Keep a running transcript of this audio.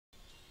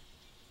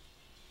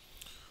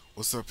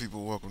What's up,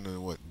 people? Welcome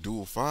to what,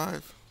 Duel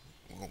 5?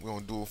 We're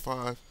on Duel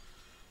 5.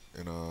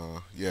 And,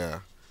 yeah.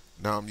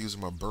 Now I'm using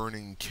my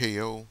Burning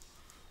KO.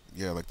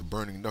 Yeah, like the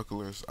Burning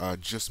Knucklers. I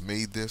just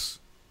made this.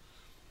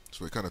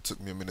 So it kind of took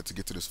me a minute to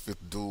get to this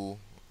fifth duel.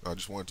 I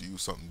just wanted to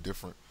use something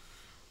different.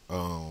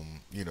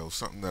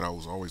 Something that I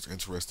was always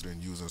interested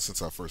in using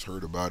since I first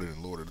heard about it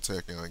in Lord of the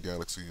Tachyon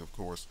Galaxy, of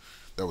course.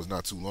 That was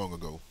not too long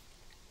ago.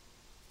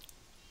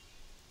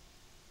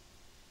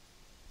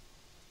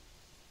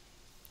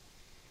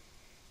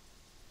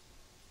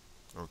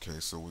 Okay,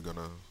 so we're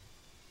gonna.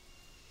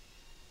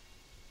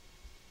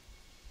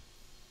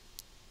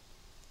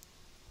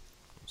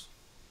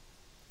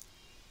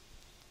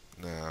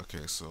 Nah,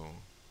 okay, so.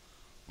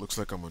 Looks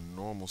like I'm a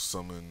normal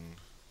summon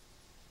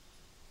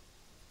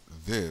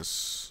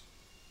this.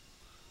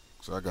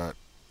 So I got,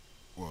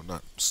 well,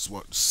 not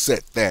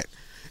set that,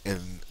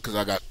 and because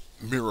I got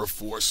Mirror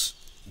Force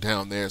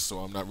down there, so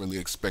I'm not really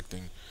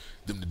expecting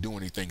them to do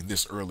anything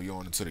this early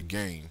on into the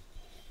game.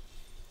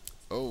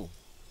 Oh,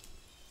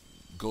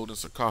 Golden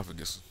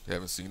Sarcophagus.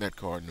 Haven't seen that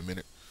card in a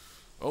minute.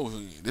 Oh,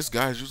 this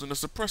guy's using the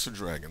Suppressor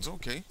Dragons.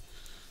 Okay.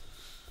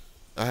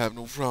 I have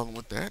no problem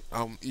with that.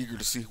 I'm eager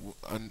to see.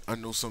 I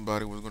know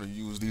somebody was going to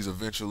use these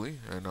eventually,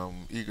 and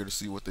I'm eager to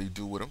see what they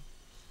do with them.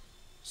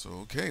 So,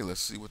 okay, let's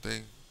see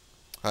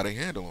how they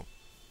handle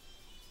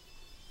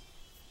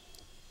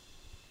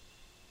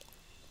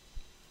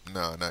them.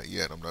 Nah, not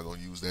yet. I'm not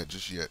going to use that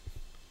just yet.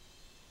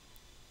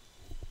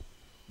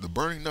 The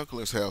Burning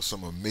Knucklers have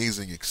some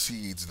amazing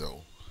exceeds,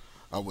 though.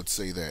 I would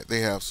say that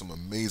they have some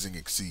amazing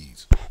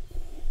exceeds.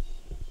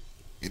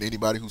 And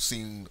anybody who's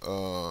seen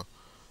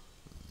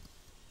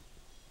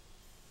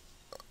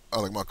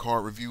like my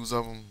card reviews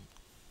of them,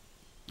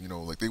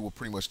 like they will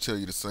pretty much tell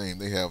you the same.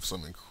 They have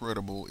some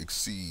incredible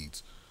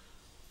exceeds.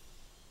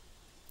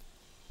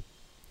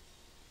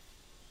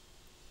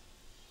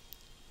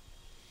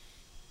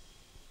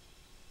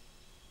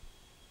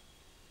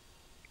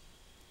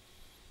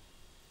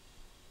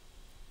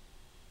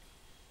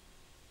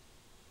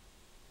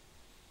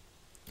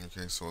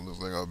 Okay, so it looks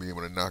like I'll be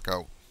able to knock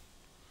out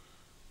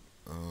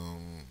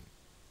um,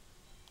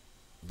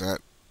 that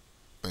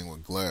thing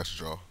with Glass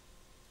Jaw.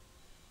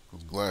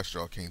 Because Glass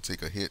Jaw can't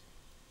take a hit,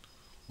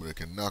 but it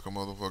can knock a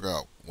motherfucker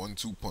out.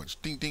 1-2 punch.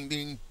 Ding, ding,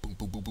 ding. Boom,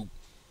 boom, boom, boom.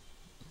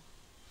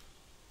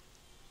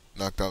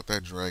 Knocked out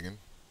that dragon.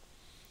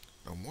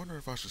 I'm wondering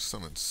if I should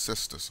summon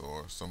Sisters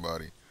or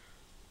somebody.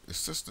 Is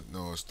Sister?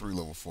 No, it's 3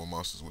 level 4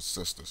 monsters with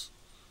Sisters.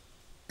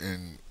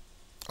 And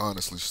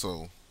honestly,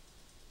 so.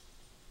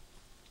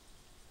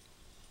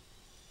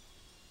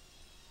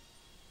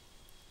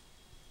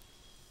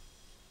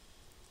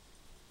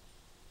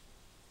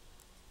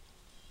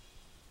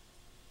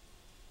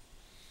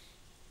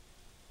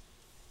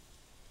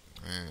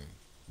 Man,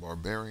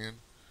 Barbarian.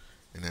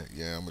 And that,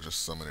 yeah, I'm gonna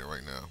just summon it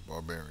right now.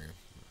 Barbarian.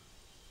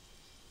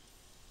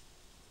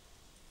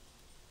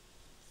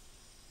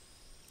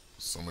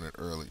 Summon it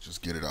early.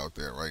 Just get it out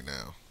there right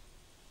now.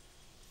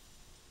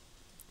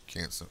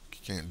 Can't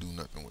do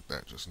nothing with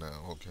that just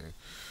now. Okay.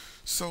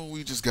 So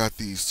we just got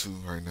these two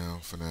right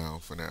now. For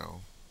now.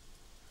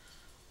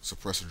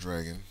 Suppressor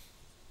Dragon.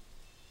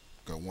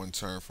 Got 1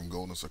 turn from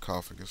Golden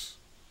Sarcophagus.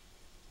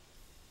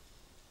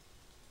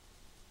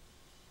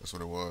 That's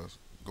what it was.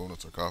 Golden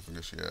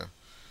Sarcophagus. Yeah.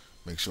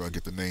 Make sure I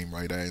get the name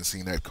right. I hadn't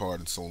seen that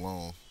card in so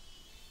long.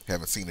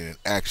 Haven't seen it in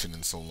action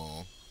in so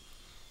long.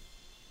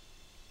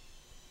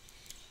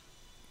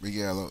 But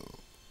yeah,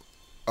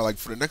 I like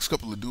for the next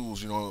couple of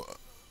duels, I'm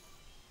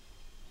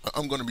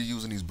going to be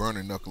using these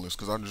Burning Knucklers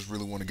because I just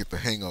really want to get the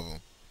hang of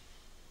them.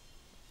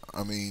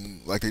 I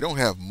mean, like they don't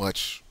have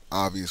much,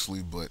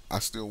 obviously, but I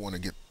still want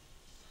to get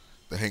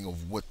the hang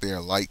of what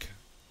they're like.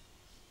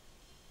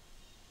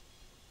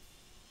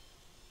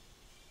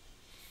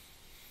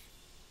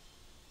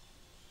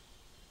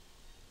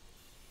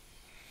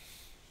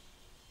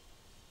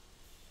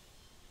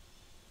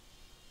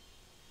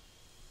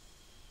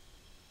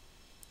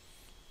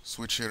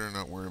 Switch hitter,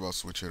 not worried about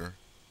switch hitter.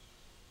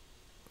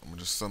 I'm going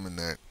to just summon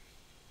that.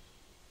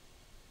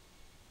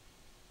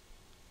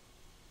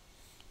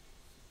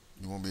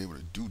 You won't be able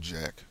to do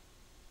jack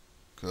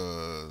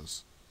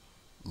because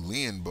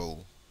Lienbo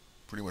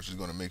pretty much is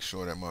going to make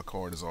sure that my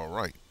card is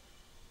alright.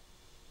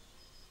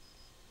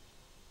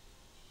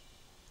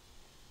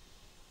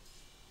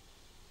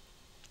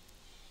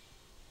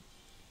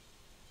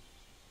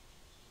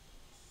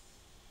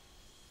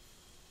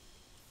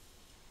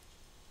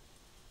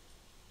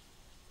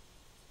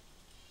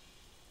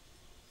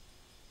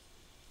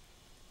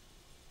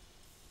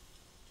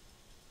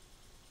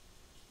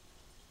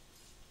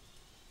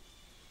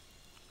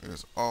 It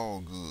is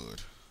all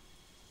good.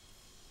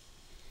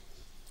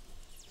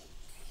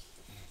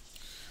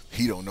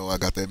 He don't know I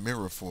got that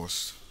mirror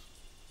force.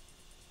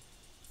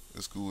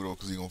 It's cool though,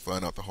 cause he gonna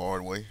find out the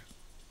hard way.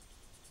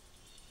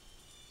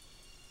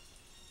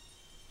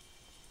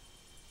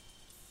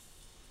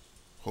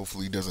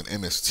 Hopefully he doesn't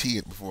MST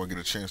it before I get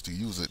a chance to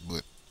use it,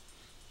 but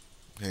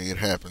hey, it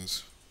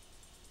happens.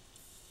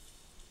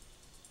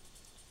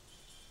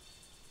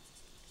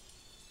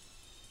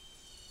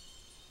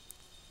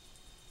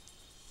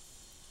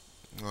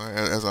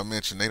 As I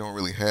mentioned, they don't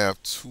really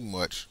have too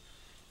much.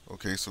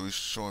 Okay, so he's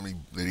showing me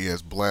that he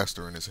has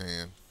blaster in his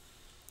hand.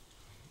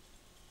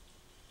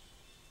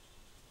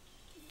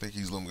 think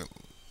he's looking.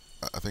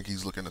 I think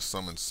he's looking to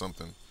summon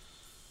something.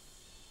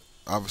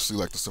 Obviously,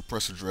 like the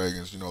suppressor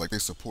dragons, like they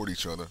support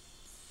each other.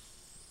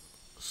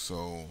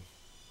 So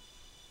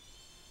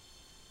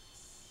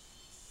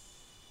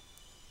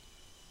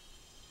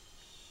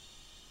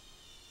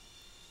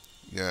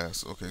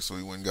yes, okay. So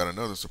he went and got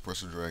another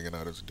suppressor dragon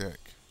out of his deck,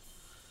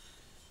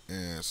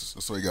 and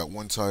so he got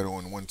one title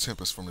and one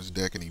tempest from his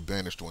deck, and he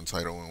banished one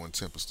title and one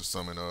tempest to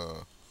summon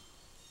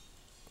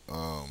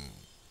um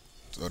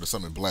to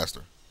summon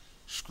blaster.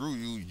 Screw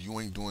you! You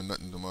ain't doing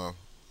nothing to my.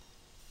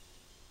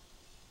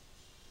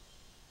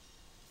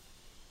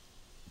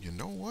 You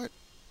know what?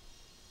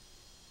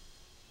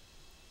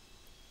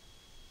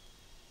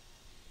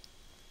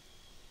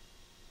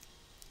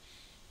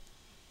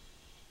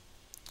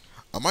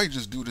 I might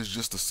just do this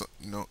just to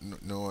no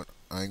what?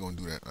 I ain't gonna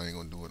do that. I ain't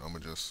gonna do it. I'm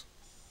gonna just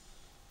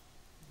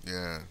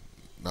yeah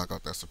knock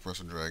out that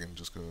suppressor dragon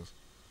just cause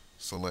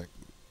select.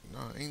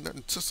 Nah, ain't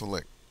nothing to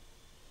select.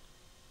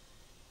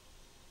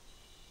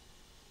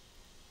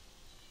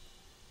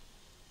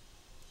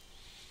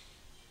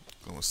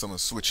 Gonna summon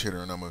switch hitter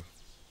and I'm gonna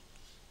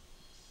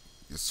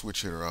get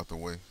switch hitter out the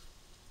way.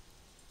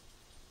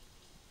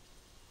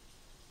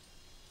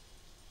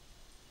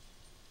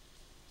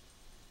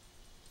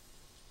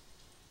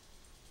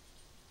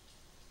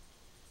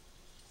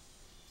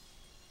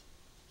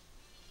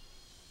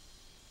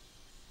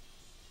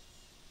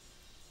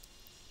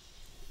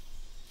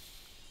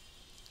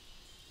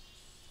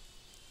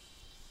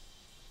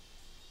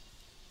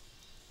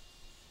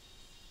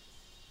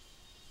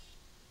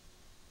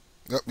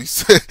 Yep, he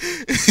said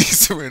he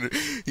surrendered.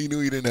 He knew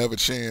he didn't have a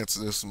chance.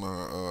 This is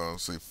my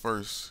say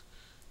first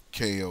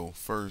KO,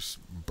 first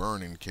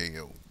burning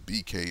KO,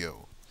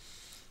 BKO,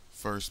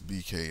 first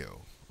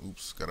BKO.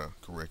 Oops, gotta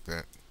correct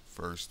that.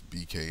 First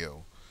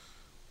BKO,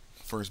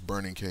 first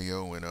burning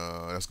KO, and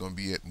that's gonna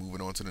be it.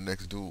 Moving on to the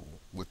next duel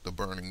with the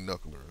burning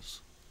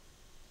knucklers.